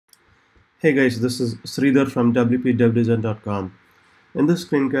Hey guys, this is Sridhar from wpwdesign.com. In this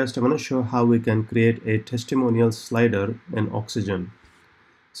screencast, I'm going to show how we can create a testimonial slider in Oxygen.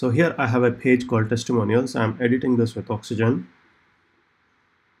 So here I have a page called Testimonials. I'm editing this with Oxygen.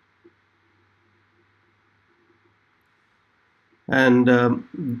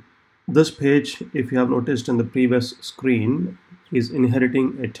 And this page, if you have noticed in the previous screen, is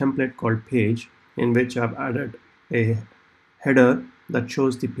inheriting a template called page, in which I've added a header that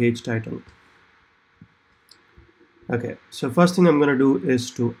shows the page title. Okay, so first thing I'm going to do is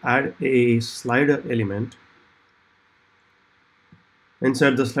to add a slider element.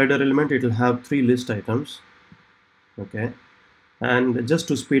 Inside the slider element, it will have 3 list items. Okay, and just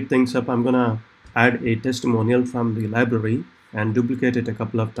to speed things up, I'm going to add a testimonial from the library and duplicate it a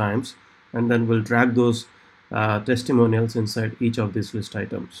couple of times, and then we'll drag those testimonials inside each of these list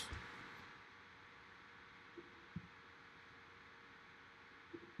items.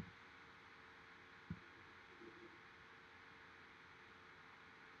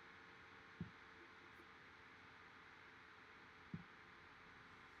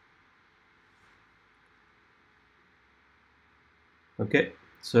 Okay,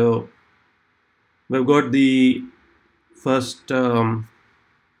 so we've got the first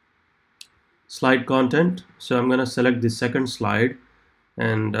slide content, so I'm going to select the second slide,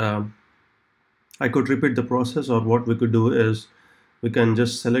 and I could repeat the process, or what we could do is we can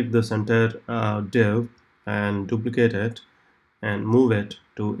just select this entire div and duplicate it and move it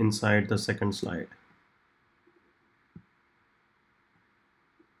to inside the second slide.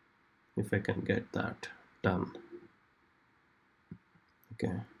 If I can get that done.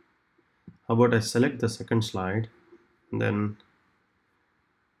 Okay, how about I select the second slide and then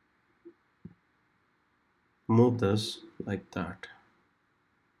move this like that.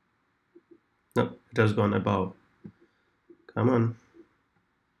 No, it has gone above. Come on.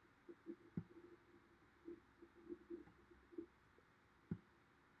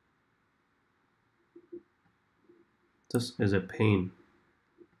 This is a pain.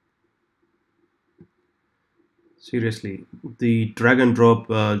 Seriously, the drag and drop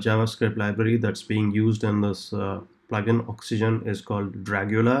JavaScript library that's being used in this plugin Oxygen is called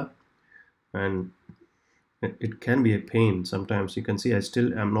Dragula, and it can be a pain sometimes. You can see I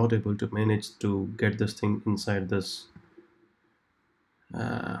still am not able to manage to get this thing inside this.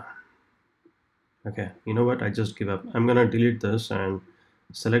 Okay, you know what? I just give up. I'm gonna delete this and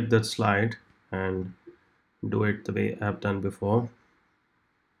select that slide and do it the way I've done before.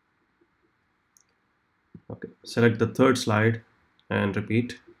 Okay, select the third slide and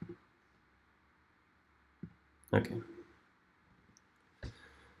repeat. Okay.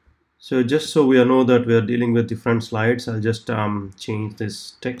 So just so we know that we are dealing with different slides, I'll just change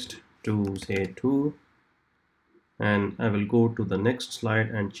this text to say 2, and I will go to the next slide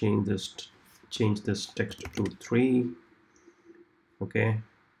and change this text to 3. Okay,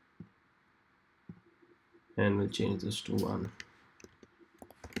 and we'll change this to 1.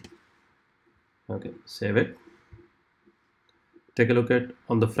 Okay, save it. Take a look at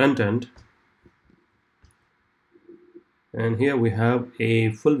on the front end, and here we have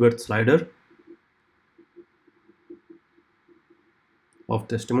a full width slider of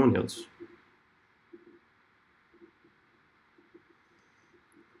testimonials.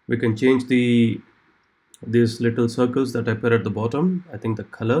 We can change these little circles that appear at the bottom, I think the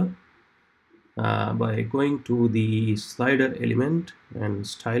color, by going to the slider element and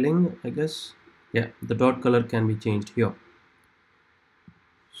styling, I guess. Yeah, the dot color can be changed here.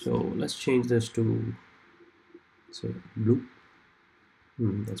 So let's change this to say blue.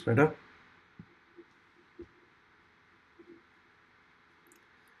 That's better.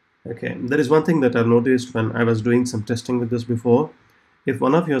 Okay, there is one thing that I've noticed when I was doing some testing with this before. If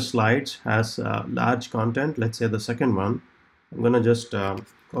one of your slides has large content, let's say the second one, I'm gonna just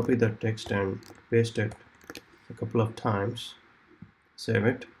copy that text and paste it a couple of times, save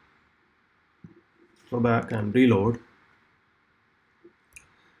it, go back and reload.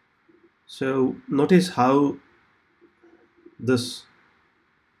 So notice how this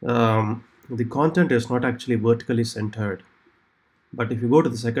the content is not actually vertically centered, but if you go to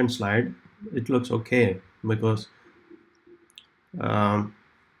the second slide, it looks okay because the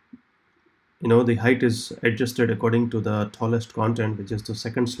height is adjusted according to the tallest content, which is the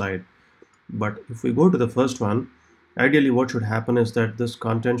second slide. But if we go to the first one, ideally what should happen is that this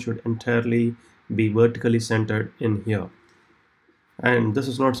content should entirely be vertically centered in here, and this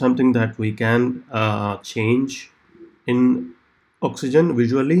is not something that we can change in Oxygen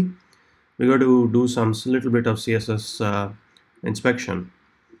visually. We got to do some little bit of CSS inspection.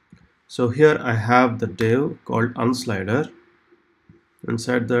 So here I have the div called unslider,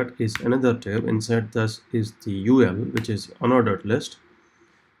 Inside that is another tab. Inside this is the UL, which is unordered list,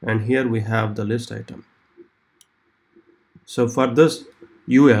 and here we have the list item. So for this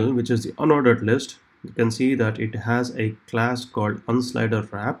UL, which is the unordered list, you can see that it has a class called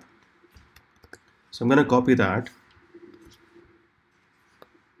unslider_wrap. So I'm going to copy that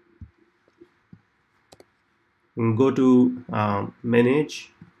and go to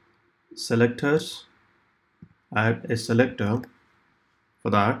manage selectors, add a selector for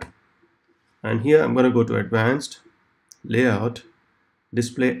that, and here I'm going to go to advanced layout,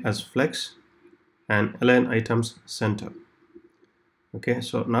 display as flex, and align items center. Okay,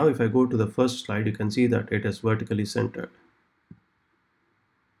 so now if I go to the first slide, you can see that it is vertically centered.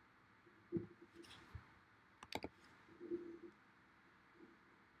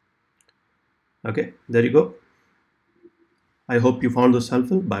 Okay, there you go. I hope you found this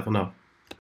helpful. Bye for now.